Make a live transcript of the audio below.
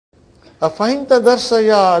Afahimta darsa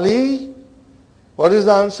ya Ali? What is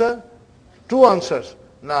the answer? Two answers.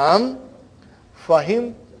 Naam,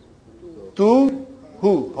 fahim, tu,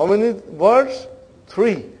 hu. How many words?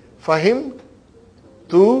 Three. Fahim,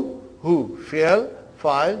 tu, hu. Fi'al,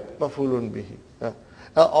 fa'il, maf'ulun bihi.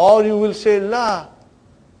 Or you will say la.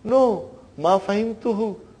 No. Ma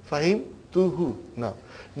fahimtuhu. Fahimtuhu.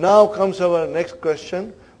 Now comes our next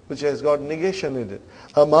question, which has got negation in it.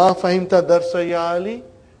 Ma fahimta darsa ya Ali?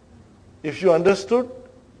 If you understood,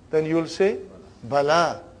 then you will say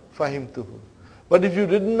bala fahimtuhu. But if you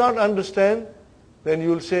did not understand, then you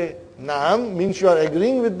will say naam, means you are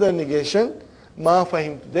agreeing with the negation. Ma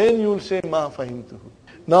fahimtu. Then you will say ma fahimtuhu.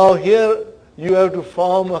 Now here you have to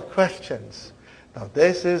form a questions. Now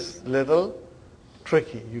this is little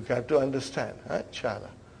tricky. You got to understand, inshallah.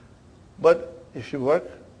 But if you work,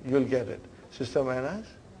 you'll get it. Sister Manas?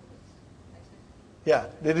 Yeah,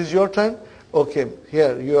 it is your turn. Okay,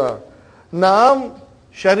 here you are. Naam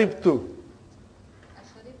sharibtu.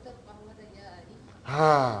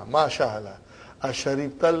 MashaAllah.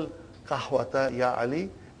 Asharibtal kahwata ya Ali.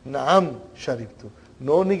 Naam sharibtu.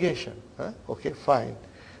 No negation. Okay, fine.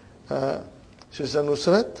 Sister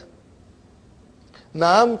Nusrat.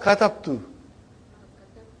 Naam katabtu.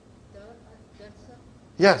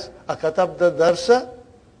 Yes, akatabda darsa.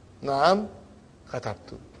 Naam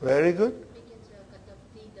katabtu. Very good.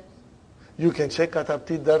 You can say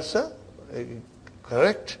katabti darsa.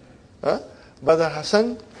 Correct. Badr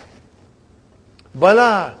Hassan.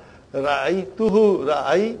 Bala ra'aytuhu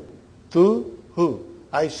ra'aytuhu.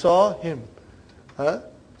 I saw him.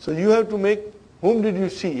 So you have to make, whom did you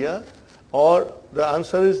see? Or the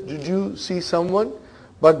answer is, did you see someone?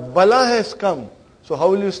 But bala has come. So how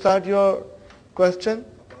will you start your question?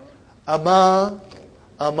 Ama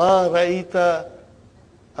ra'ita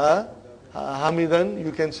hamidan.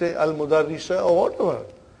 You can say al-mudarrisa or whatever.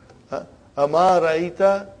 Ama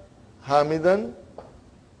ra'ita hamidan.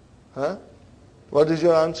 What is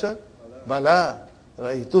your answer? Bala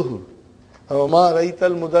ra'ituhu. Ama ra'ita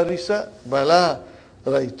al-mudarrisa. Bala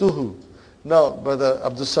ra'ituhu. Now, Brother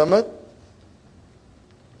Abdul Samad.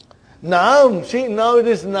 Naam. See, now it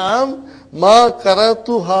is naam. Ma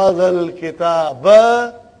karatu hadhal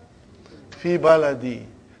kitaba fi baladi.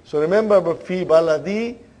 So remember, but fi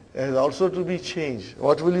baladi is also to be changed.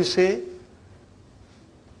 What will you say?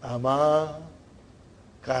 Ama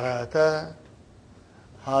karata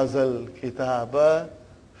hazal kitaba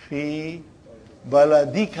fi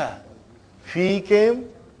baladika. Fi came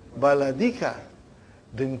baladika.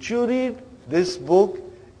 Didn't you read this book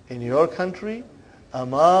in your country?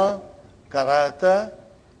 Ama karata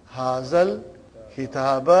hazal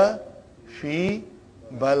kitaba fi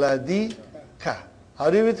baladika.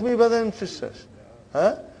 Are you with me, brothers and sisters?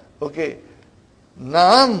 Okay.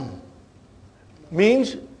 Naam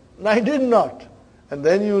means I did not. And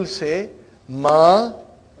then you will say ma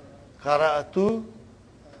qara'tu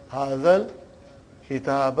hadhal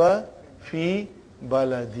kitaba fi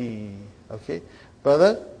baladi. Okay.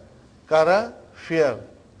 Brother, kara, fear.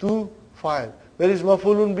 Tu, file. Where is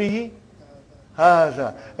mafulun bihi?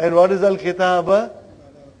 Haza. And what is al-kitaba?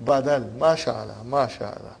 Badal. MashaAllah.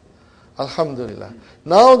 MashaAllah. Alhamdulillah.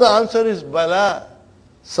 Now the answer is bala.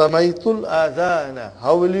 Samaytul adhana.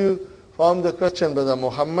 How will you form the question, Brother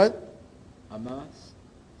Muhammad? Ama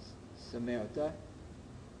sami'ta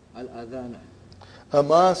al-adhana.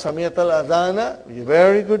 Ama sami'ta al-adhana.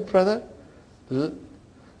 Very good, brother.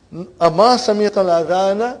 Ama sami'ta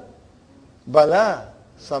al-adhana. Bala.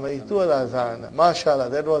 Samaytu al-adhana.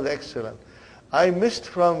 MashaAllah. That was excellent. I missed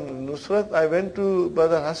from Nusrat. I went to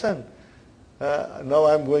Brother Hassan. Now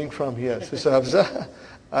I'm going from here. Sister Hafza.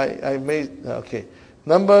 I made, okay.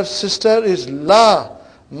 Number sister is La.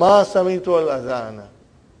 Ma samitu al-azana.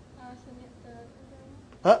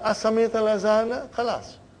 Asamit al-azana.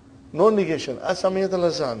 Khalas. No negation. Asamit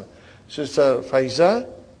al-azana. Sister Faiza.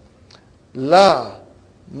 La.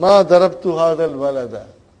 Ma darabtu hadha al-walada.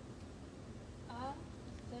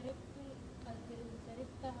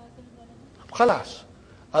 Khalas.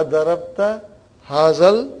 Adarabta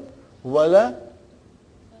hazal wala.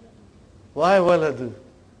 Why waladu?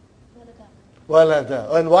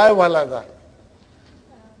 Walada. And why walada?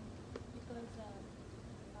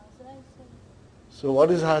 So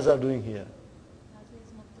what is Haza doing here?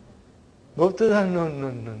 Mubtada? No.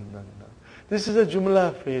 This is a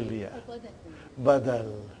Jumla failure.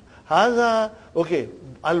 Badal. Haza, okay,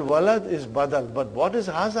 al-walad is badal. But what is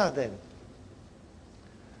Haza then?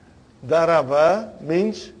 Daraba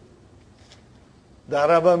means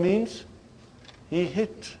he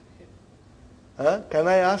hit. Can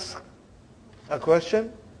I ask a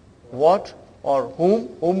question? What or whom?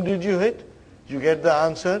 Whom did you hit? You get the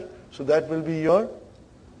answer. So that will be your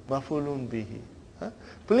maf'ulun bihi.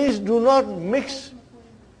 Please do not mix.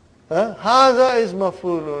 Haza is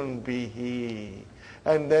maf'ulun bihi.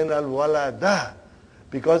 And then al-walada.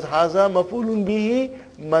 Because haza maf'ulun bihi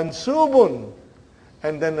mansubun.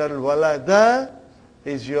 And then al-walada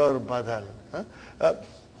is your badal.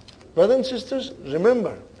 Brothers and sisters,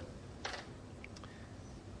 remember,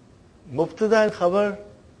 mubtada and khabar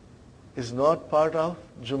is not part of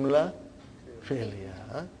jumla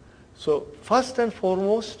fi'liya. So first and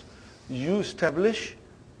foremost, you establish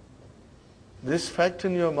this fact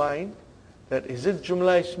in your mind, that is it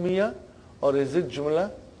jumla ismiya or is it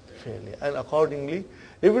jumla fi'liya? And accordingly,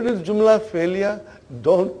 if it is jumla fi'liya,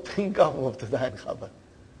 don't think of mubtada and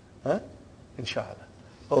khabar. Inshallah.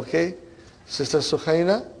 Okay, Sister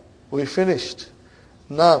Sukhaina, we finished.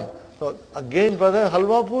 Now, again, brother,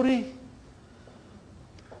 halwa puri.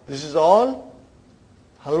 This is all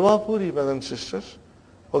halwa puri, brothers and sisters.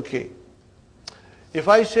 Okay. If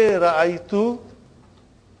I say ra'aytu,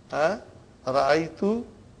 ra'aytu,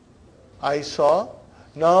 I saw.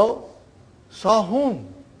 Now, saw whom?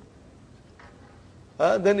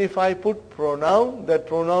 Then if I put pronoun, that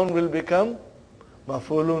pronoun will become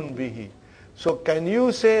maf'ulun bihi. So can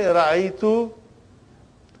you say ra'aytu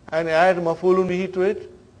and add maf'ulun bihi to it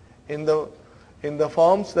in the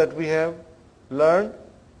forms that we have learned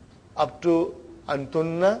up to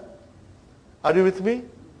antunna? Are you with me?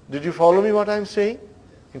 Did you follow me what I am saying?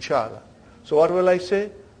 Inshallah. So what will I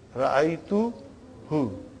say? Ra'aytu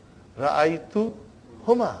hu. Ra'aytu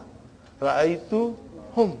huma. Ra'aytu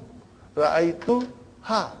hum. Ra'aytu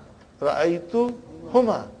ha. Ra'aytu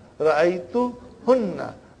huma. Ra'aytu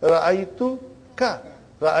hunna. Ra'aytu ka.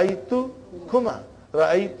 Ra'aytu kuma.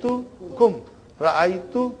 Ra'aytu kum.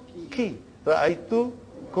 Ra'aytu ki. Ra'aytu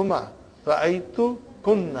kuma. Ra'aytu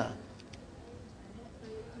kunna.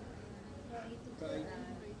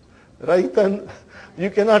 Raitan, you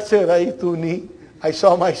cannot say Raituni, I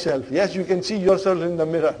saw myself. Yes, you can see yourself in the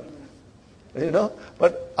mirror.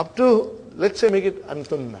 But up to, let's say, make it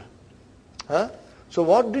Antunna. So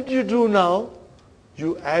what did you do now?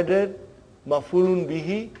 You added maf'ulun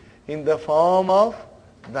bihi in the form of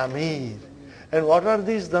damir. And what are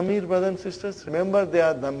these damir, brothers and sisters? Remember, they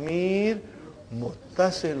are damir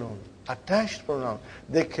muttasilun, attached pronoun.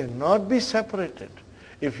 They cannot be separated.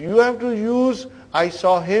 If you have to use I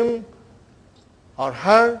saw him or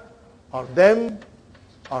her or them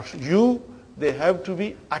or you, they have to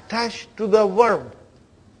be attached to the verb.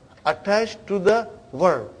 Attached to the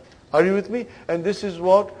verb. Are you with me? And this is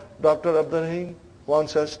what Dr. Abdur Rahim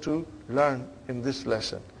wants us to learn in this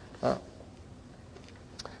lesson.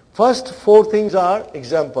 First four things are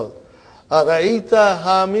example. Ara'ita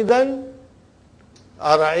hamidan.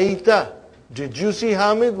 Ara'ita. Did you see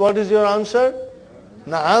Hamid? What is your answer?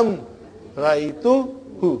 Na'am.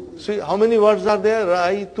 Ra'aytuhu. See how many words are there?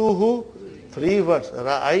 Ra'aytuhu. 3 words.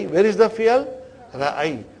 Ra'ay. Where is the fi'al?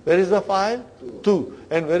 Ra'ay. Where is the fa'il? Tu.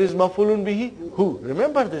 And where is maf'ulun bihi? Hu.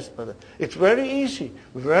 Remember this, brother. It's very easy.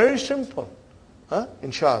 Very simple.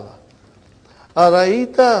 Inshallah.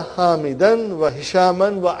 Ara'ayta hamidan wa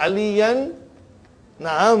hishaman wa aliyan.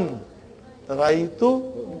 Na'am.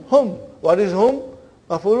 Ra'aytuhum. What is hum?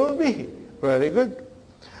 Maf'ulun bihi. Very good.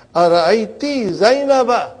 Ara'ayti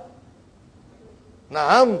Zainaba.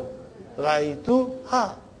 Na'am.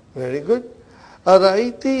 Ra'aytuha. Very good.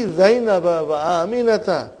 Ara'ayti Zainaba wa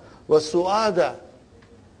Aminata wa Su'ada.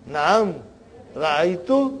 Na'am.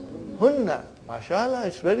 Ra'aytuhunna. MashaAllah,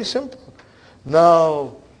 it's very simple.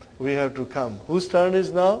 Now we have to come. Whose turn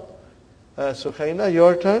is now? Sukhaina,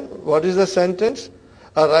 your turn. What is the sentence?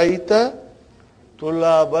 Ara'ayta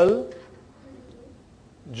tulabal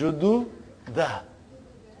jududa.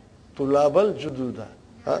 Tulabal jududa.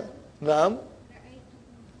 Naam.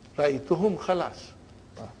 Ra'aytuhum khalas.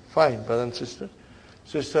 Fine, brother and sister.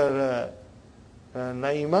 Sister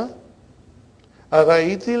Naima.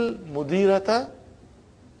 Ara'aytil mudirata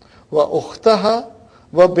wa ukhtaha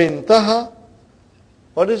wa bintaha.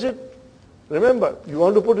 What is it? Remember, you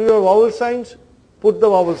want to put your vowel signs? Put the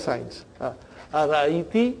vowel signs.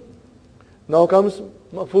 Ara'ayti. Now comes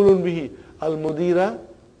maf'ulun bihi. Al-mudira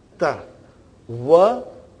ta. Wa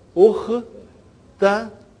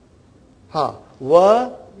ukhtaha.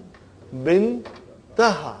 Wa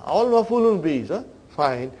bintaha. All maf'ulun bihis.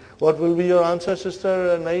 Fine. What will be your answer,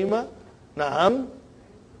 Sister Naima? Na'am.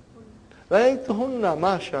 Ra'aytuhunna.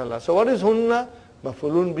 MashaAllah. So what is hunna?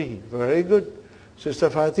 Maf'ulun bihi. Very good. Sister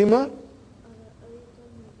Fatima?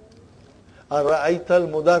 Ara'ayta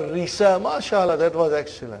al-mudarrisa. MashaAllah, that was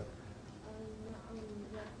excellent.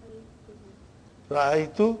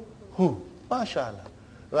 Ra'aytuhu. MashaAllah.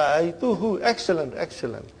 Ra'aytuhu. Excellent,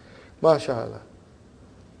 excellent. MashaAllah.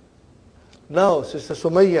 Now, Sister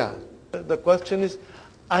Sumayya, the question is,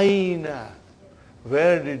 Aina,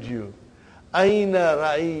 where did you? Aina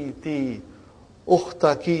ra'iti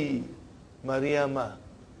ukhtaki Maryama.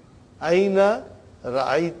 Aina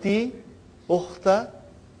ra'iti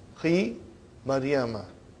ukhtaki Maryama.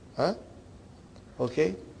 Huh?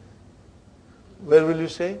 Okay. Where will you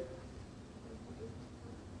say?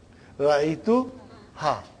 Ra'itu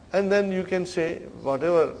ha. And then you can say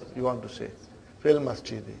whatever you want to say. Fil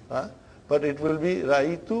masjidi. Huh? But it will be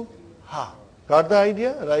Ra'itu ha. Got the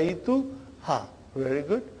idea? Ra'itu ha. Very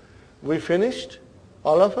good. We finished?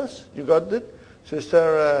 All of us? You got it?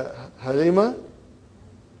 Sister Halima?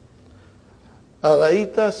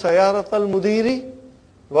 Ra'ita sayarat al-mudiri?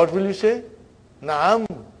 What will you say? Naam.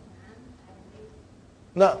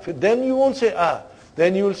 No, then you won't say ah.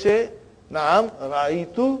 Then you will say Naam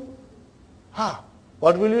Ra'itu ha.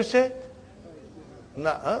 What will you say?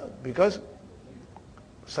 Na, because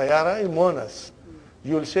Sayara is Monas.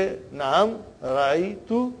 You will say Naam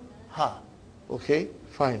Ra'itu ha. Okay,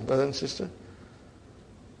 fine, brother and sister.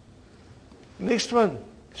 Next one,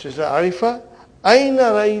 Sister Arifa. Aina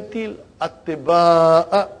Ra'itil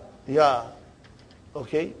Attiba'a ya.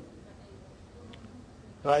 Okay.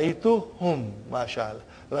 Ra'ituhum, mashallah.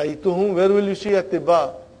 Ra'ituhum, where will you see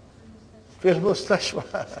Attiba? Fil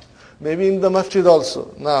Mustashfa. Maybe in the masjid also.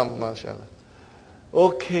 Naam, mashallah.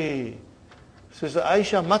 Okay. Sister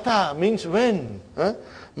Aisha, Mata means when? Huh?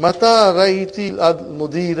 Mata Ra'itil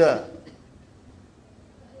Mudira.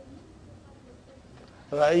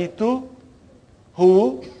 Ra'itu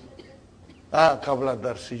who? Qabla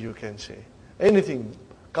Darsi you can say. Anything.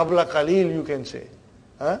 Qabla Qalil you can say.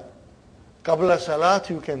 Huh? Qabla Salat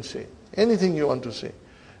you can say. Anything you want to say.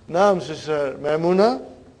 Naam, Sister Maimuna.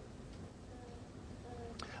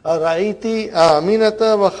 Ra'iti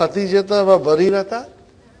Aminata wa Khatijata wa Barirata.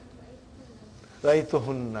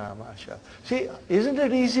 Ra'ituhunna, mashallah. See, isn't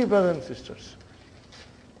it easy, brothers and sisters?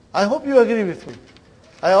 I hope you agree with me.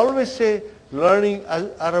 I always say learning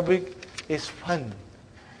Arabic is fun.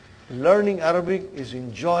 Learning Arabic is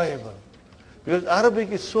enjoyable. Because Arabic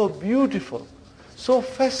is so beautiful, so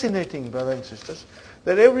fascinating, brothers and sisters,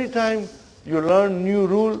 that every time you learn new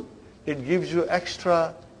rule, it gives you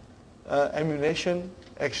extra ammunition,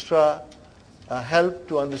 extra help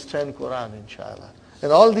to understand Qur'an, inshallah.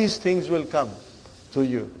 And all these things will come to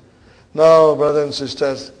you. Now, brothers and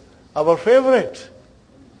sisters, our favorite.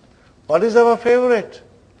 What is our favorite?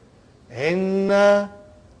 Inna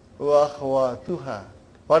wa akhwatuha.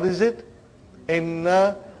 What is it?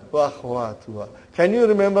 Inna wa akhwatuha. Can you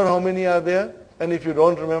remember how many are there? And if you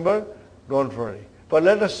don't remember, don't worry. But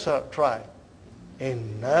let us try.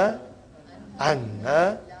 Inna,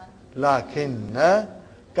 anna, lakinna,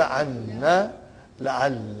 ka'anna,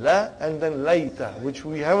 la'alla, and then layta, which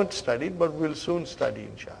we haven't studied, but we'll soon study,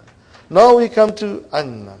 inshallah. Now we come to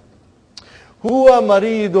anna. Huwa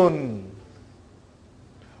maridun.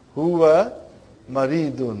 Huwa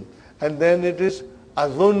maridun. And then it is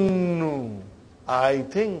azunnu. I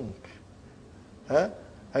think. Huh?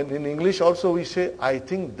 And in English also we say, I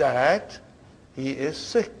think that he is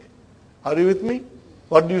sick. Are you with me?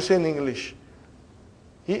 What do you say in English?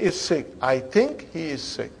 He is sick. I think he is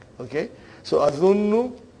sick. Okay? So,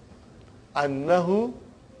 azunnu annahu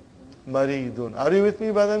maridun. Are you with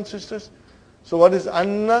me, brothers and sisters? So, what is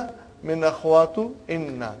anna min akhwatu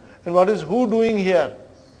inna? And what is who doing here?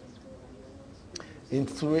 In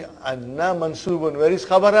anna mansubun. Where is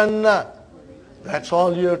khabar anna? That's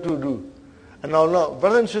all you have to do. And now,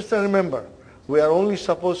 brothers and sisters, remember, we are only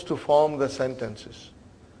supposed to form the sentences.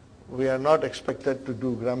 We are not expected to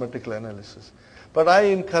do grammatical analysis. But I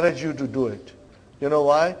encourage you to do it. You know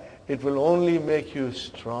why? It will only make you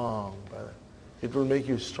strong, brother. It will make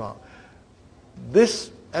you strong.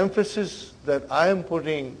 This emphasis that I am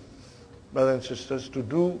putting, brothers and sisters, to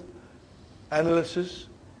do analysis.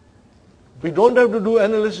 We don't have to do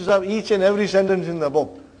analysis of each and every sentence in the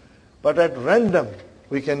book. But at random,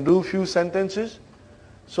 we can do few sentences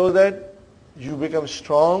so that you become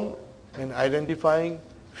strong in identifying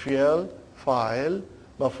fi'l, fa'il,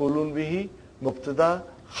 maf'ulun bihi, mubtada,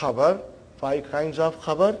 khabar, 5 kinds of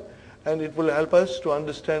khabar, and it will help us to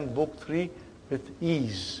understand book 3 with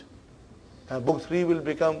ease. And book 3 will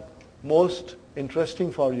become most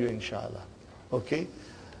interesting for you, inshallah. Okay?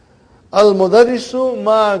 Al-mudarrisu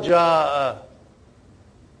ma ja'a.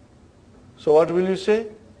 So what will you say?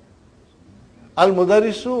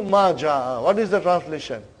 Al-mudarrisu ma ja'a. What is the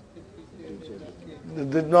translation?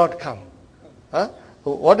 Did not come. Huh?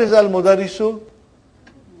 What is al-mudarrisu?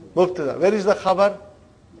 Mubtada. Where is the khabar?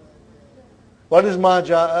 What is ma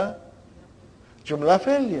ja'a? Jumla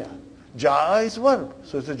fi'liya. Ja'a is verb.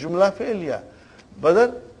 So it's a jumla fi'liya.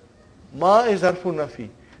 Brother, Ma is harfu nafi.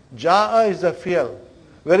 Ja'a is the fi'l.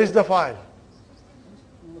 Where is the fa'il?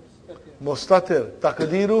 Mustatir.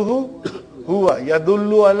 Taqdiruhu huwa.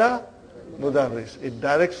 Yadullu ala mudarris. It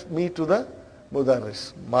directs me to the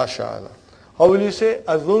mudarris. MashaAllah. How will you say?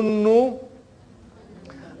 Azunnu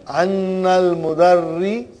annal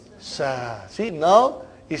mudarrisa. See, now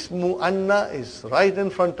ismu anna is right in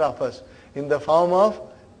front of us in the form of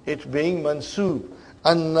it being mansoob.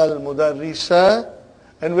 Annal mudarrisa.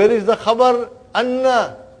 And where is the khabar?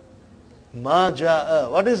 Anna. Ma ja'a.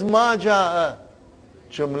 What is ma ja'a?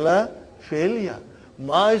 Jumla fi'liya.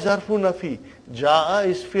 Ma is harfu nafi. Ja'a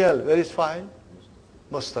is fi'l. Where is fa'il?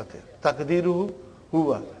 Mustatir. Taqdiruhu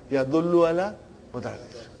huwa. Yadullu ala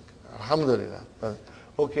mudarris. Alhamdulillah.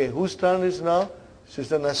 Okay, whose turn is now?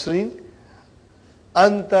 Sister Nasreen.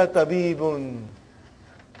 Anta tabibun.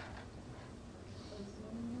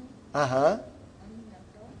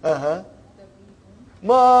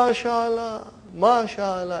 MashaAllah.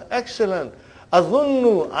 MashaAllah. Excellent.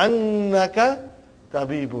 Azunnu annaka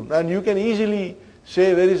tabibun. And you can easily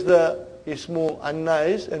say where is the ismu anna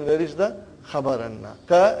is and where is the khabar anna.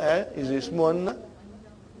 Ka is ismu anna.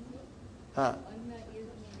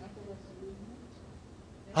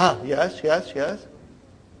 Yes.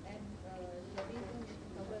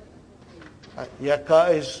 Ka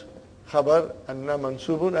is khabar anna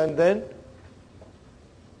mansubun,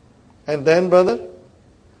 and then brother,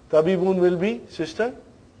 tabibun will be sister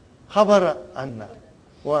khabar anna.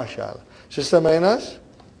 MashaAllah. Sister Mainas?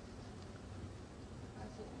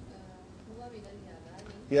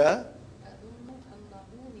 Yeah?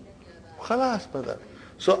 Khalas, brother.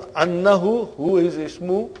 So, annahu, who is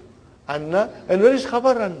ismu anna, and where is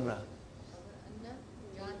khabar anna?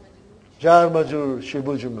 Jar majrur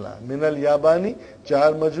shibu jumla. Minal yabani,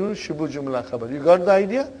 jar majrur shibu jumla khabar. You got the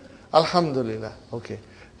idea? Alhamdulillah. Okay.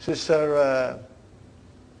 Sister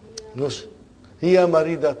Nus. Hiya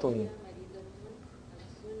maridatun.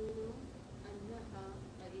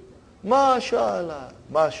 MashaAllah.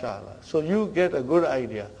 MashaAllah. So you get a good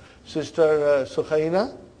idea. Sister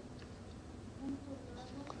Sukhaina?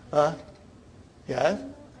 Yes?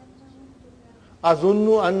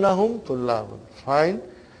 Azunnu annahum tullabun. Fine.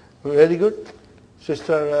 Very good.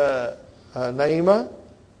 Sister Naima?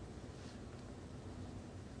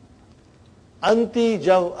 Anti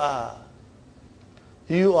jaw'a.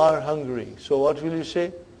 You are hungry. So what will you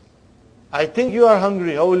say? I think you are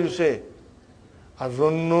hungry. How will you say?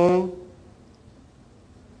 Azunnu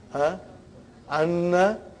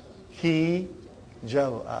anna ki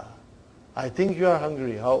jaw'a. I think you are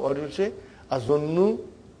hungry. What do you say? Azunnu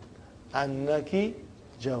annaki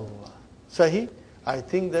jaw'a. Sahi? I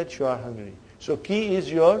think that you are hungry. So ki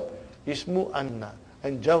is your ismu anna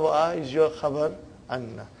and jaw'a is your khabar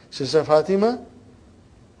anna. Sister Fatima?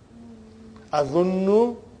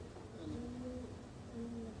 Azunnu.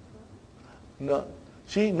 No.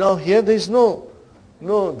 See, now here there is no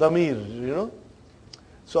damir, you know.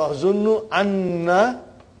 So azunnu anna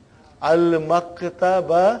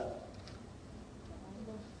al-maktaba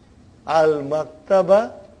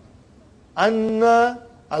anna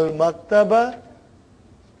al-maktaba.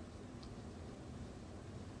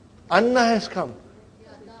 Anna has come.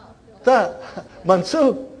 Ta.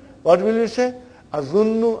 Mansub. What will you say?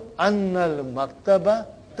 Azunnu anna al-maktaba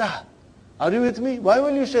ta. Are you with me? Why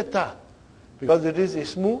will you say ta? Because it is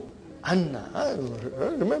ismu anna.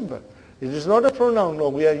 Remember, it is not a pronoun. No,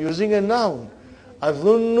 we are using a noun.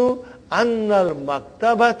 Azunnu anna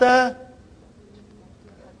al-maktabata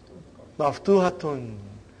maftuhatun.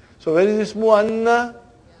 So where is ismu anna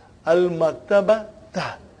al-maktaba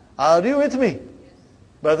ta? Are you with me?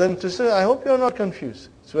 Brothers and sisters, I hope you are not confused.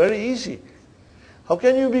 It's very easy. How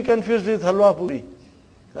can you be confused with halwa puri?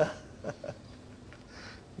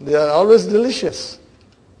 They are always delicious.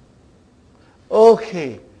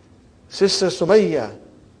 Okay. Sister Sumayya.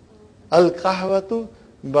 Al-kahwatu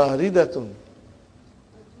baridatun.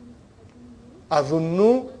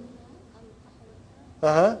 Azunnu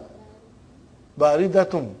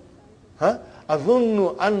baridatun.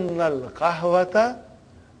 Azunnu anna al-kahwata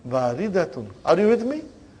baridatun. Are you with me?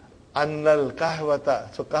 Anna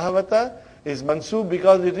al-kahwata. So kahwata is mansub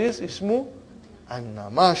because it is ismu anna.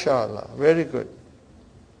 MashaAllah. Very good.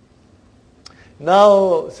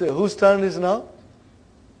 Now, whose turn is now?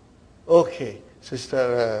 Okay.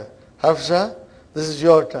 Sister Hafsa, this is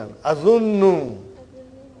your turn. Azunnu.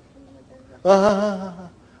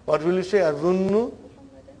 What will you say? Azunnu?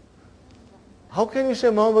 How can you say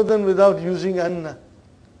Muhammadan without using anna?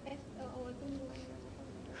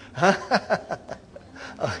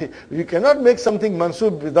 You cannot make something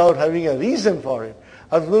mansub without having a reason for it.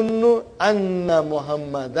 Azunnu anna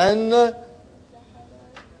Muhammadan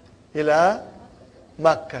ila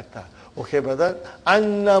Makkata. Okay, brother.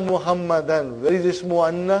 Anna Muhammadan. Where is ismu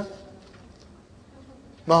Anna?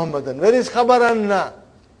 Muhammadan. Where is khabar Anna?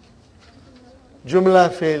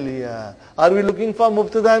 Jumla failure. Are we looking for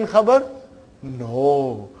mubtada and khabar?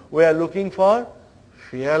 No. We are looking for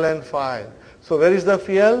fi'al and fa'il. So where is the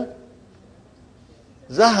fi'al?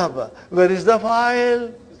 Zahaba. Where is the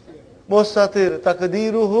fa'il? Mustatir.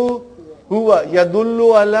 Taqdiruhu huwa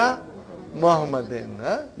yadullu ala Muhammadin.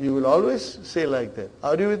 You will always say like that.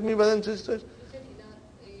 Are you with me, brothers and sisters?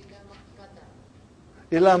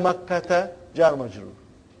 Ila Makkata jar majroor.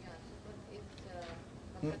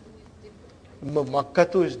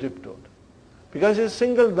 Makkatu is dipped out. Because it's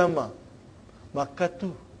single dhamma.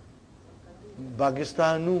 Makkatu.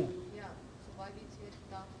 Pakistanu. Yeah, so why we say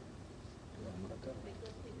ta?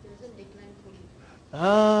 Because it doesn't decline fully.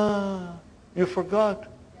 You forgot.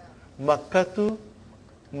 Yeah. Makkatu,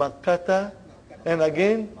 Makkata, and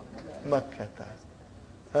again Makkata.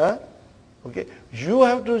 Huh? Okay. You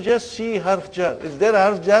have to just see harf jar. Is there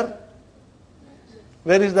harf jar?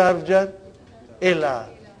 Where is the harf jar? Ila.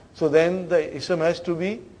 So then the ism has to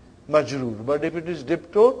be majroor. But if it is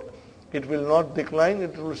dipped out, it will not decline,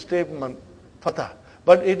 it will stay fatah.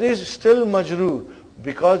 But it is still majroor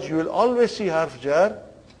because you will always see harf jar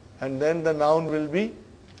and then the noun will be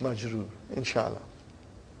majroor, inshallah.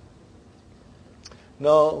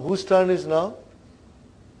 Now, whose turn is now?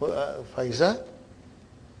 Faiza?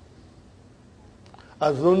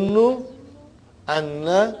 Azunnu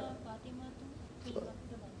anna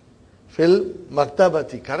fil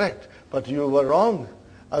maktabati. Correct. But you were wrong.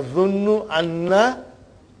 Azunnu anna.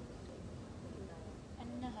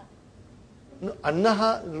 No,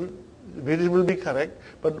 annaha, it will be correct,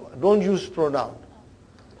 but don't use pronoun.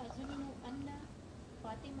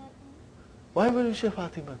 Why will you say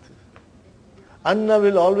Fatimatu? Anna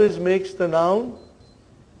will always make the noun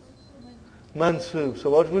mansub.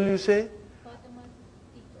 So what will you say?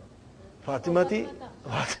 Fatimati?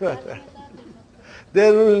 Fatimata.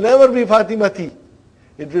 There will never be Fatimati.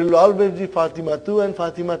 It will always be Fatimatu and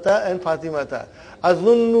Fatimata and Fatimata.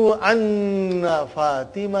 Azunnu anna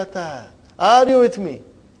Fatimata. Are you with me?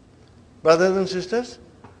 Brothers and sisters?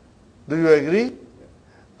 Do you agree?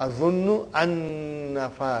 Azunnu anna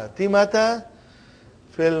Fatimata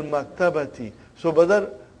fil maktabati. So brother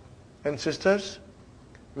and sisters,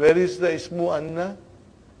 where is the ismu anna?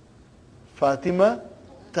 Fatima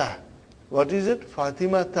ta. What is it?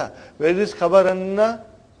 Fatima ta. Where is khabar anna?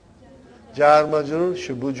 Jar majrur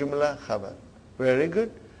shubu jumla khabar. Very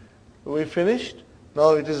good. We finished.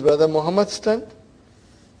 Now it is brother Muhammad's turn.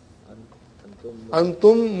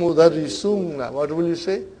 Antum mudarrisuna. What will you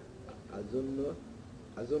say?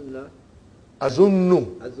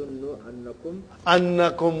 Azunnu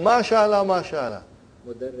annakum mashallah mashallah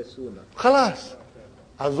mudarrisuna. Khalas.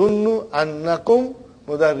 Azunnu annakum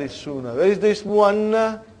mudarrisuna. Where is the ismu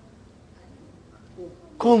anna?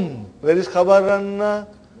 Kum. Where is khabar anna?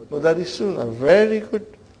 Mudarrisuna. Very good.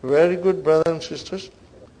 Very good, brothers and sisters.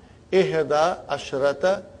 Ihda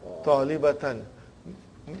ashrata talibatan.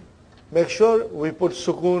 Make sure we put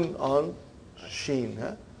sukun on sheen.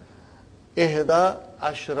 Ihda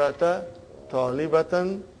ashrata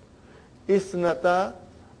talibatan, isnata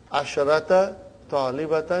ashrata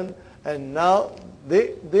talibatan, and now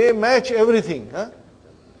they match everything.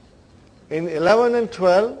 In 11 and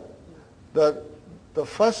 12, the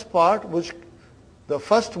first part, the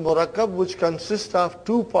first murakkab, which consists of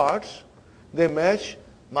two parts, they match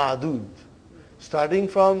ma'dud. Starting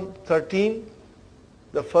from 13,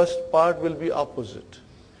 the first part will be opposite,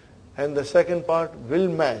 and the second part will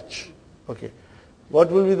match. Okay.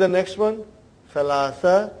 What will be the next one?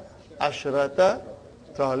 Thalatha ashrata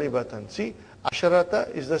talibatan. See, ashrata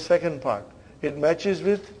is the second part. It matches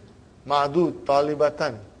with ma'dud,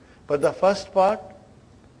 talibatan. But the first part,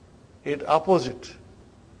 it opposite.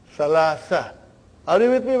 Thalatha. Are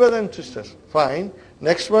you with me, brothers and sisters? Fine.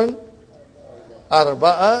 Next one.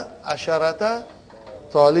 Arba'a asharata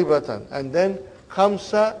talibatan. And then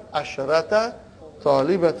khamsa asharata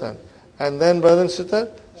talibatan. And then, brothers and sisters,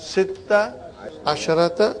 sitta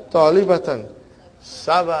asharata talibatan.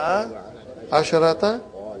 Sab'a asharata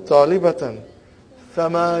talibatan.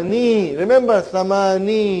 Thamani. Remember,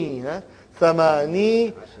 thamani.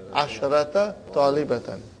 Thamani asharata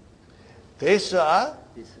talibatan. Tis'a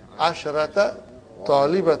asharata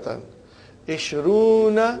talibatan.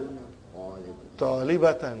 Ishruna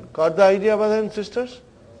talibatan. Got the idea, brothers and sisters?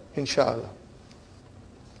 Inshallah.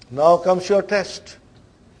 Now comes your test.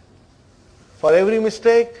 For every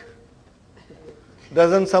mistake,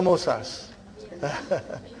 dozen samosas.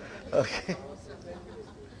 Okay.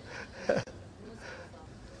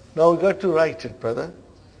 Now we got to write it, brother.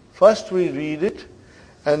 First we read it,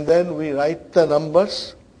 and then we write the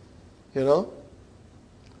numbers,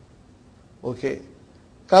 Okay.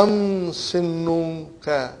 Kam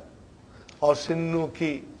sinnuka or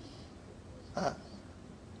sinnuki.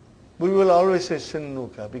 We will always say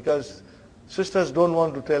sinnuka because sisters don't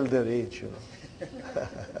want to tell their age,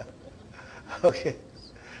 Okay.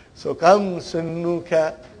 So kam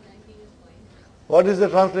sinnuka. What is the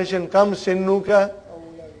translation? Kam sinnuka.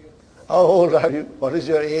 How old are you? What is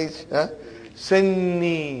your age?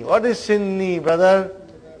 Sinni. What is sinni, brother?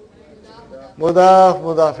 Mudaf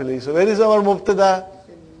ilayhi. So where is our mubtada?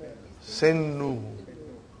 Sinnu.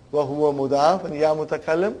 Wa huwa mudaf and ya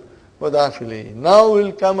mutakallim mudaf ilayhi. Now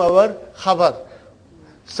will come our khabar.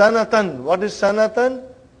 Sanatan. What is sanatan?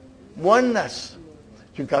 Muannas.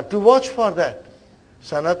 You got to watch for that.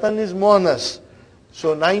 Sanatan is muannas.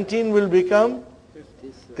 So 19 will become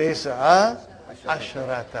Tis'a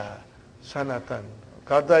Asharata. Sanatan.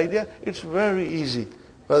 Got the idea? It's very easy,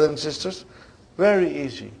 brothers and sisters. Very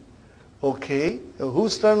easy. Okay.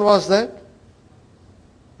 Whose turn was that?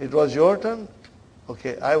 It was your turn?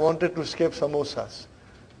 Okay. I wanted to escape samosas.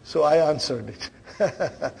 So I answered it.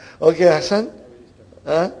 Okay, Hassan?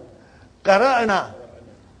 Qara'na.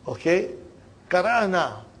 Okay.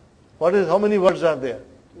 Qara'na. How many words are there?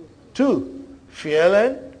 2. Fi'al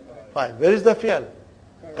and fa'il. Where is the fi'al?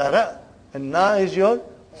 Qara'. And na is your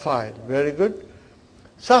fa'il. Very good.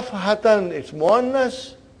 Safhatan, it's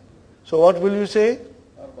muannas. So what will you say?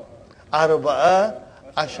 Arba'a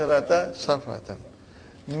asharata safhatan.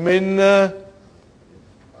 Min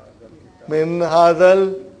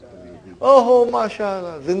hadal. Oh,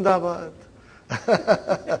 mashallah. Zindabad.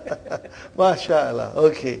 Mashallah.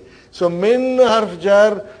 Okay. So min harf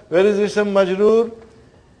jar. Where is ism majroor?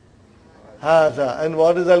 Hadha. And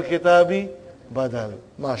what is al-kitabi? Badal.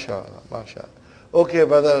 Mashallah. Mashallah. Okay,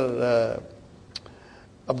 brother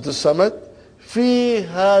Abdul Samad. Fi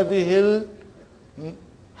hadihil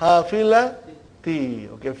hafilati.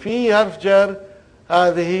 Okay. Fi harf jar.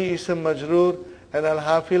 Hadihi ism majroor. And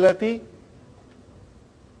al-hafilati?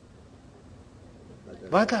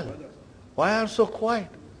 Badal. Why are you so quiet?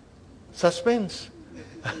 Suspense.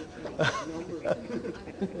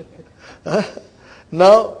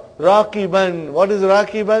 Now, Raqiban. What is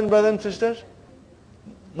Raqiban, brothers and sisters?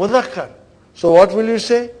 Mudhakkar. So what will you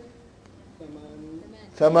say?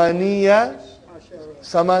 Samaniyata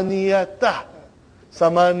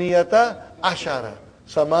ashara.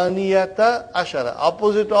 Samaniyata ashara.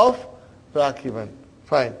 Opposite of Raqiban.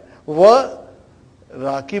 Fine. Wa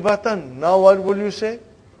Raqibatan. Now what will you say?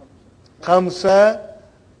 Khamsa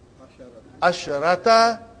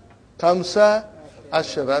ashrata. Khamsa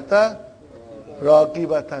ashrata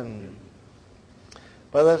Raqibatan.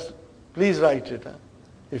 Brothers, please write it.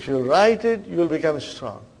 If you write it, you will become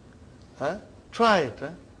strong. Try it.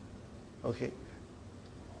 Okay.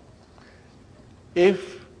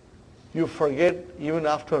 If you forget even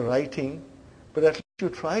after writing, but at least you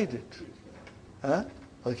tried it.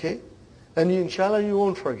 Okay. And inshallah you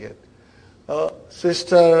won't forget.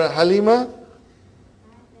 Sister Halima?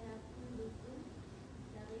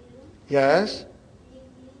 Yes?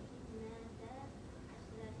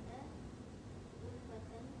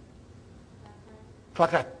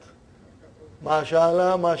 Fakat.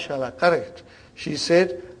 Mashallah, mashallah. Correct. She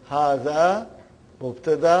said, Hada,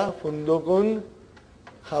 Mubtada, Fundukun,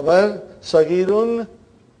 Khabar, Sagirun,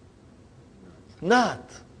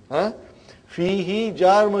 Naat. Fihi,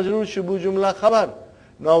 Jar, Majrur, Shubu, Jumla, Khabar.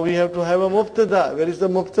 Now we have to have a Mubtada. Where is the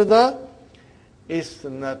Mubtada?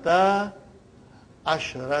 Isnata,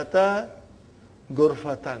 Ashrata,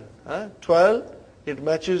 Gurfatan. 12, it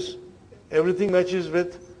matches, everything matches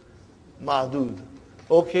with Ma'dud.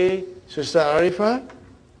 Okay, Sister Arifa?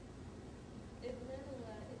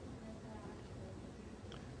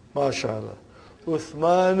 MashaAllah.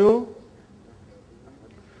 Uthmanu?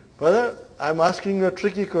 Brother, I'm asking you a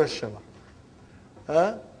tricky question.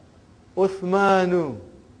 Uthmanu.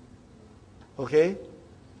 Okay?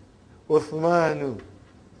 Uthmanu.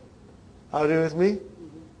 Are you with me?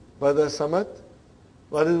 Brother Samad?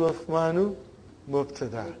 What is Uthmanu?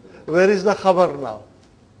 Mubtada. Where is the khabar now?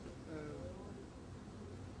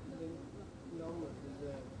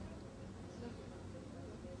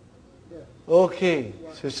 Okay,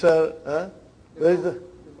 sister, where is the?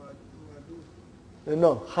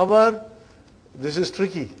 No, khabar, this is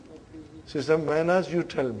tricky. Sister Manas, you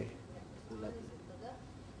tell me.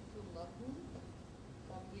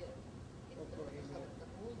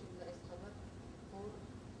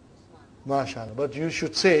 MashaAllah. But you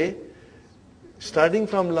should say, starting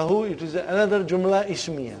from lahu, it is another jumla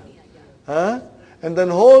ismiya. And then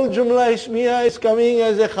whole jumla ismiya is coming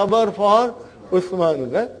as a khabar for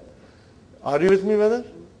Uthman. Huh? Are you with me, brother?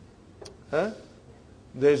 Huh?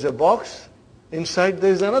 There's a box. Inside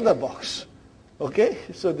there's another box. Okay?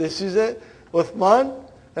 So this is a Uthman,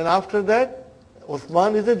 and after that,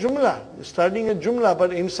 Uthman is a jumla. You're starting a jumla,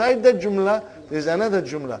 but inside that jumla, there's another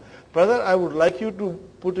jumla. Brother, I would like you to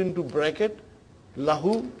put into bracket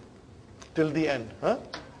lahu till the end. Huh?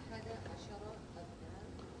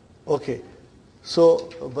 Okay. So,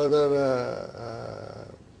 brother,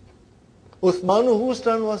 Uthmanu, whose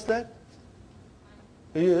turn was that?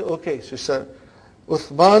 Okay, sister.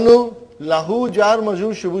 Uthmanu lahu jar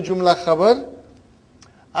majrur shubu jumla khabar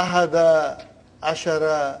ahada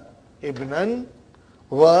ashara ibnan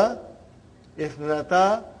wa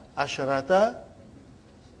ithnata asharata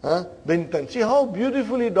bintan. See how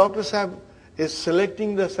beautifully Dr. Sahib is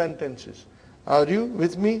selecting the sentences. Are you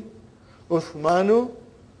with me? Uthmanu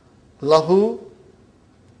lahu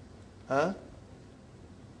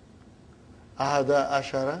ahada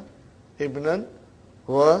ashara ibnan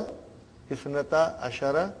wa ithnata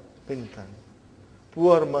ashara bintan.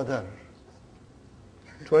 Poor mother,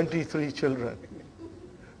 23 children.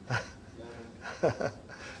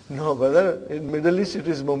 No, brother, in Middle East it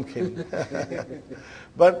is mumkin.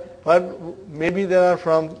 but maybe there are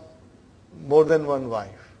from more than one wife.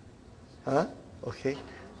 Huh? Okay.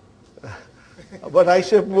 But I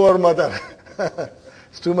say poor mother.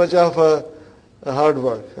 It's too much of a hard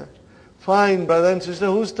work. Fine, brother and sister.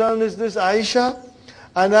 Whose turn is this? Aisha?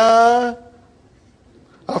 Ana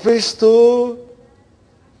Hafistu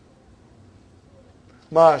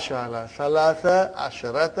MashaAllah. Thalatha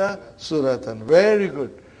Asharata Suratan. Very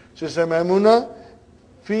good. Sister Maimuna,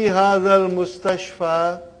 Fi Hadal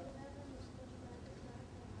Mustashfa.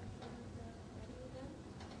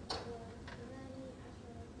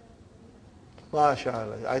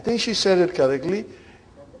 MashaAllah. I think she said it correctly.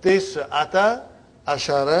 Tis'ata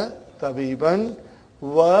Ashara Tabiban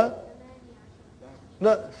wa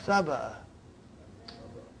Sab'a.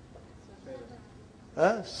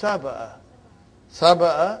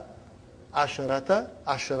 Sab'a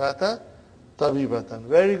Asharata Tabibatan.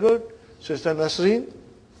 Very good. Sister Nasreen.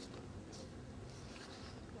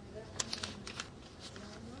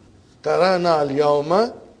 Tarana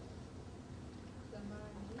al-yawma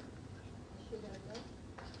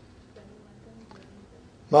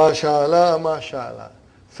MashaAllah, MashaAllah.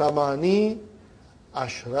 Thamani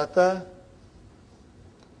Ashrata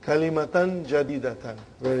Kalimatan Jadidatan.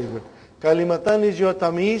 Very good. Kalimatan is your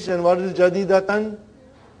tamiz, and what is Jadidatan?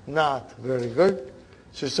 Naat. Very good.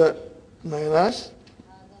 Sister Nainas.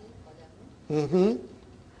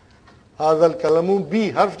 Hadal kalamu.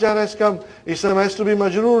 B. Harf jar has come. Ism has to be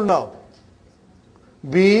majroor now.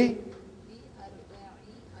 B.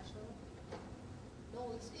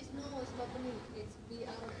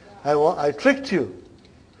 I tricked you.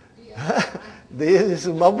 This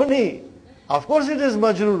is mabni. Of course it is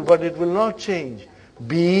majroor, but it will not change.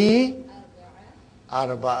 B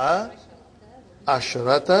arba'a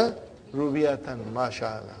ashrata rubiyatan.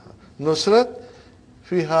 MashaAllah. Nusrat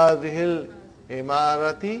fi hadhil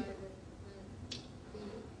imarati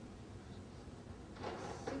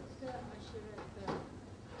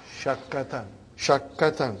shakkatan.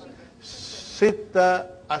 Sitta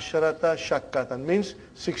ashrata shakkatan means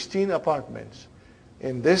 16 apartments.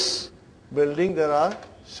 In this building there are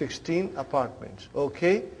 16 apartments.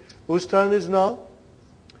 Okay. Whose turn is now?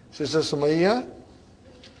 Sister Sumayya.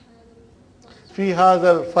 Fi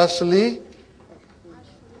hadal fasli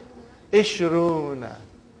ishruna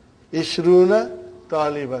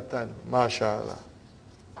talibatan. MashaAllah.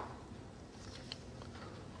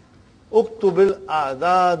 Uktubil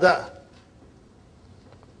a'dada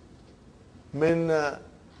min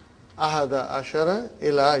ahada ashara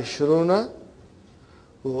ila ishruna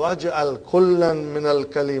waj'al kullan min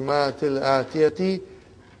al-kalimat al-atiyati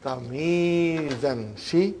tamizan.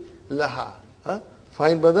 See? Laha.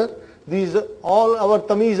 Fine, brother? These all our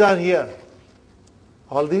tamiz are here.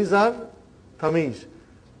 All these are tamiz.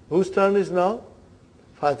 Whose turn is now?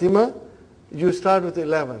 Fatima, you start with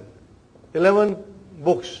 11. 11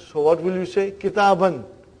 books. So what will you say? Kitaban.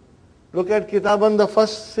 Look at Kitaban, the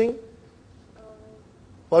first thing.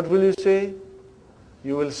 What will you say?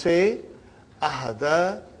 You will say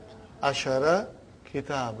Ahada Ashara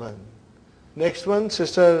Kitaban. Next one,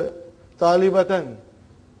 Sister Talibatan.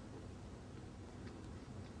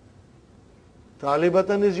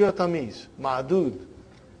 Talibatan is your tamiz. Ma'dud.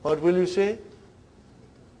 What will you say?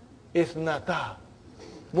 Ithnata.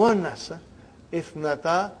 Muannas.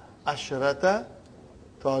 Ithnata Ashrata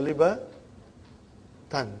Talibatan.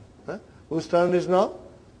 Whose turn is now?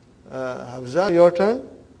 Hafza, your turn.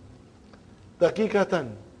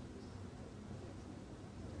 Daqiqatan.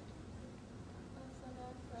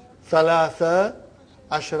 ثلاثة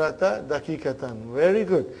عشرة دقيقة. Very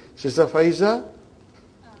good. Sister Faiza?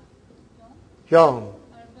 يوم.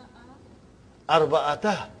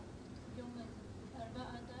 أربعة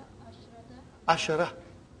عشرة.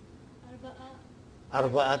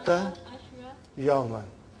 أربعة يوما.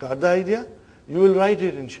 Got the idea? You will write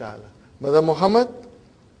it inshallah. Brother Muhammad?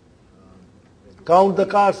 Count the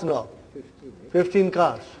cars now. 15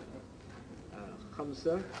 cars.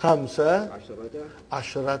 خمسة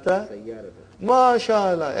عشرة سيارة.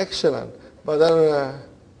 MashaAllah, excellent. But then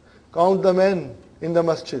count the men in the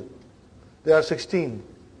masjid. They are 16.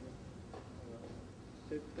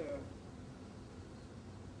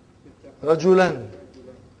 Rajulan.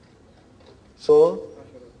 So,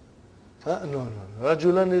 no.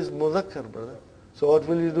 Rajulan is mudhakkar, brother. So what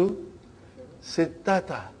will you do?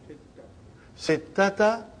 Sittata.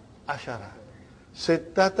 Sittata ashara.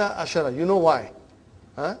 Sittata ashara. You know why?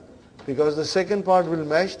 Huh? Because the second part will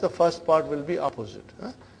match, the first part will be opposite.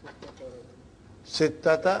 Huh?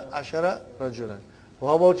 Sittata ashara rajulan.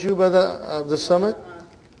 How about you, brother Abdur Samad?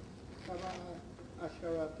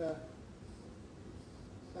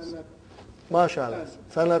 MashaAllah.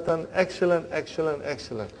 Sanatan,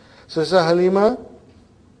 excellent. Sister Halima?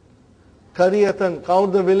 Kariyatan,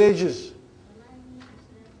 count the villages.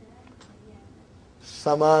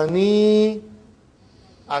 Samani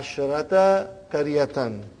ashrata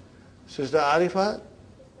kariyatan. Sister Arifa?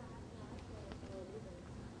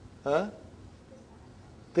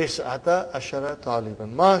 Tis'ata ashara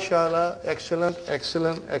taliban. MashaAllah,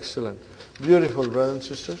 excellent. Beautiful, brothers and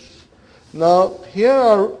sisters. Now, here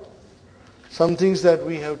are some things that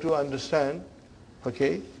we have to understand.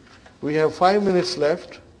 Okay? We have 5 minutes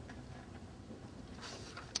left.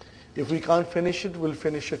 If we can't finish it, we'll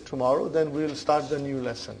finish it tomorrow. Then we'll start the new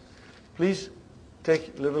lesson. Please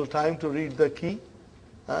take a little time to read the key.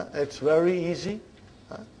 It's very easy.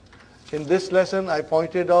 In this lesson, I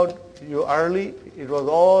pointed out you early, it was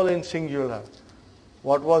all in singular.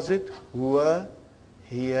 What was it? Huwa,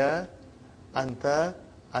 hiya, anta,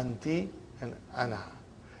 anti, and ana.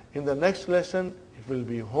 In the next lesson, it will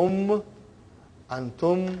be hum,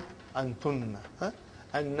 antum, antunna,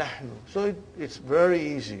 and nahnu. So it's very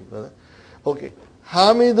easy, brother. Okay.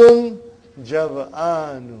 Hamidun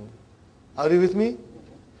jav'anu. Are you with me?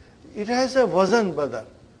 It has a wazan, brother.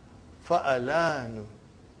 Fa'alanu.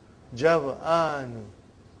 Jav'anu.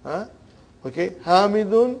 Okay.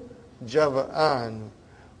 Hamidun jav'anu.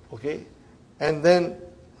 Okay. And then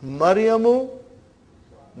Maryamu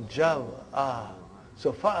jav'a.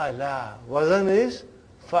 So fa'ala. Wazan is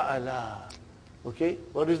fa'ala. Okay.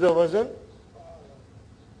 What is the wazan?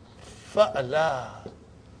 Fa'ala.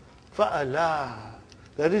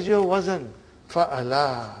 That is your wazan.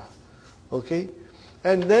 Fa'ala. Okay.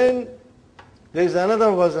 And then there is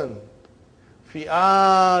another wazan.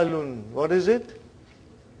 Fi'alun. What is it?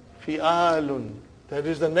 Fi'alun. That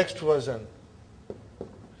is the next wazan.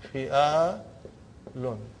 Fi'alun.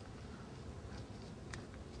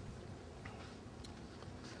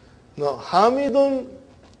 Now, Hamidun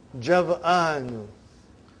jav'anu.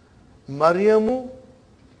 Maryamu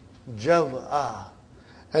jav'a.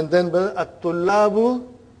 And then at-tullabu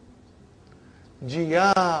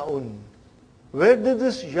jiya'un. Where did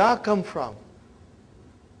this ya come from?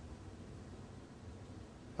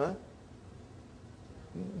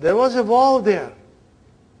 There was a vowel there.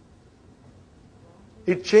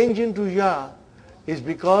 It changed into ya is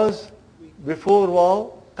because before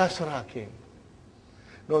vowel kasra came.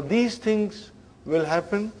 Now these things will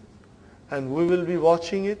happen and we will be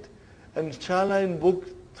watching it, and inshallah in book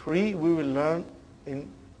 3 we will learn in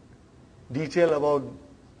detail about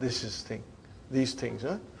these things.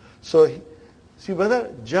 So see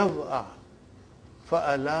brother, jav'a,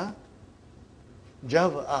 fa'ala,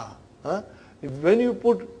 jav'a. When you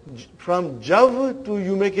put from jav to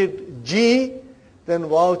you make it ji, then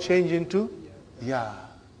waw change into ya.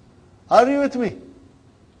 Are you with me?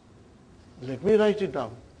 Let me write it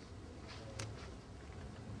down.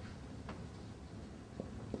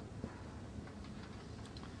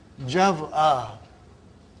 Jav'a.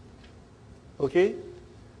 Okay?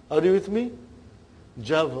 Are you with me?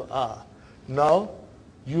 Jav'a. Now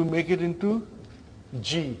you make it into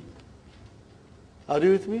G. Are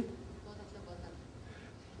you with me?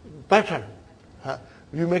 Pattern.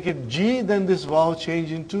 You make it G, then this vowel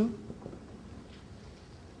change into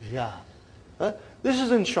Ya. This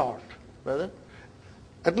is in short, brother.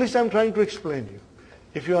 At least I'm trying to explain you.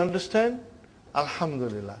 If you understand,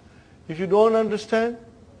 alhamdulillah. If you don't understand,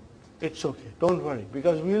 it's okay. Don't worry.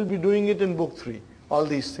 Because we will be doing it in book 3. All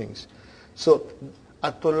these things. So,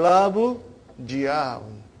 at-tullabu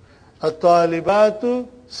jiya'un. At-talibatu,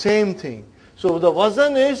 same thing. So the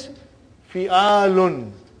wazn is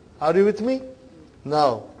fi'alun. Are you with me?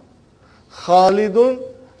 Now, Khalidun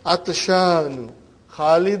atshanu.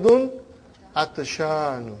 Khalidun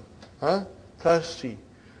atshanu. Thirsty.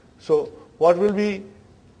 So what will be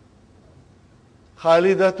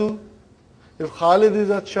Khalidatu? If Khalid is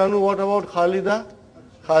atshanu, what about Khalida?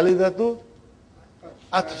 Khalidatu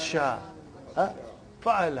atsha.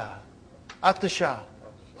 Fa'ala. Atsha.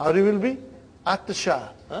 Ari will be atsha.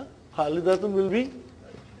 Khalidatun will be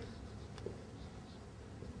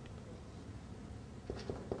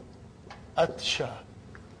atsha.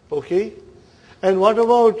 Okay? And what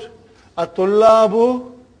about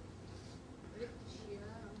atullabu?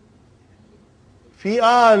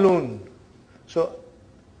 Fi'alun. So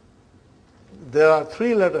there are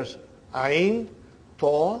three letters: Ain,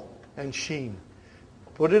 Ta, and Sheen.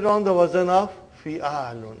 Put it on the wazn of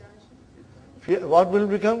fi'alun. What will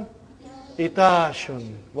become?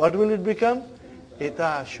 Itashun. What will it become?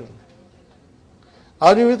 Itashun.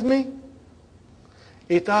 Are you with me?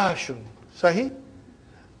 Itashun. Sahi?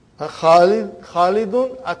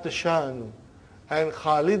 Khalidun atshanu. And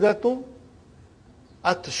Khalidatun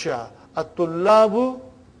atsha. At-tullabu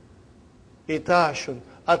itashun.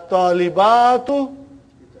 At-talibatu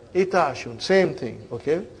itashun. Same thing.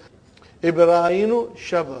 Okay? Ibrahinu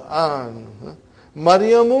shab'an.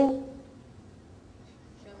 Maryamu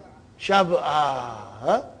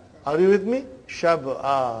shab'a. Are you with me?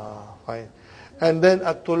 Shab'a. Fine. And then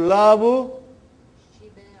at-tullabu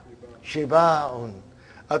shiba'un.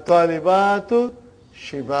 At-talibatu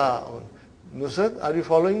shiba'un. Nusrat, are you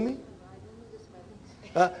following me?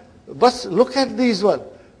 But look at these one.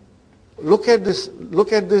 Look at this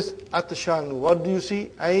atshanu. What do you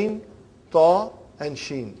see? Ain, Ta, and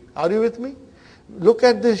Sheen. Are you with me? Look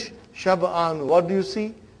at this shab'an. What do you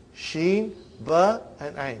see? Sheen, Ba,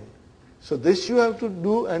 and Ain. So this you have to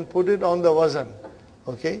do and put it on the wazn.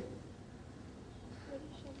 Okay?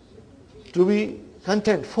 To be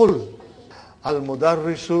content, full.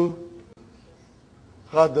 Al-mudarrisu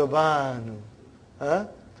ghadbanu.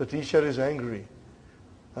 The teacher is angry.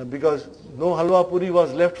 Because no halwa puri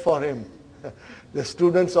was left for him. The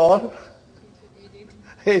students all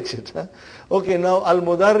hate it. Okay, now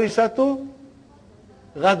al-mudarrisatu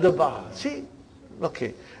ghadba. See?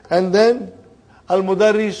 Okay. And then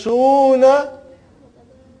al-mudarrisuna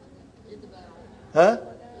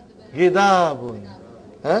gidabun.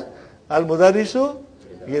 Al-mudarrisu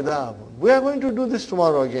gidabun. We are going to do this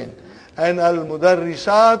tomorrow again. And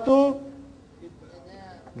al-mudarrisatu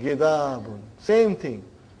gidabun. Same thing.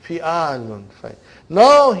 Fi'alun. Fine.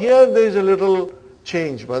 Now here there is a little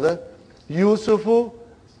change, brother. Yusufu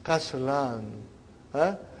kaslan.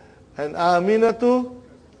 And Aminatu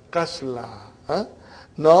kasla.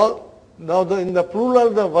 Now in the plural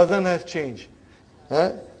the wazn has changed.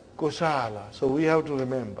 Kusala. So we have to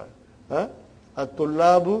remember.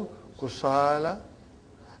 At-tullabu kusala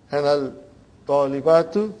and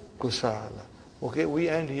al-talibatu kusala. Okay, we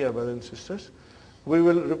end here, brothers and sisters. We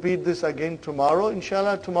will repeat this again tomorrow.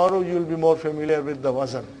 Inshallah, tomorrow you will be more familiar with the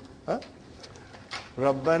wazn.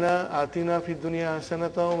 ربنا آتنا في الدنيا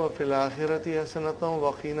حسنة وفي الآخرة حسنة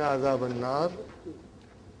وقنا عذاب النار.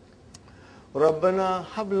 ربنا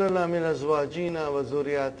هب لنا من أزواجنا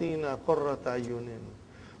وذرياتنا قرة أعين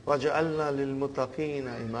واجعلنا للمتقين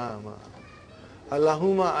إماما.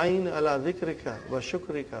 اللهم أعن على ذكرك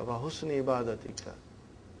وشكرك وحسن عبادتك.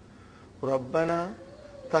 ربنا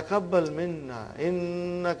تقبل منا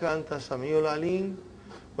إنك أنت السميع العليم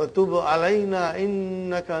وتب علينا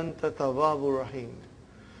إنك أنت التواب الرحيم.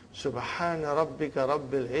 سبحان ربك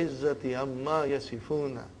رب العزة عما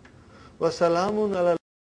يصفون وسلام على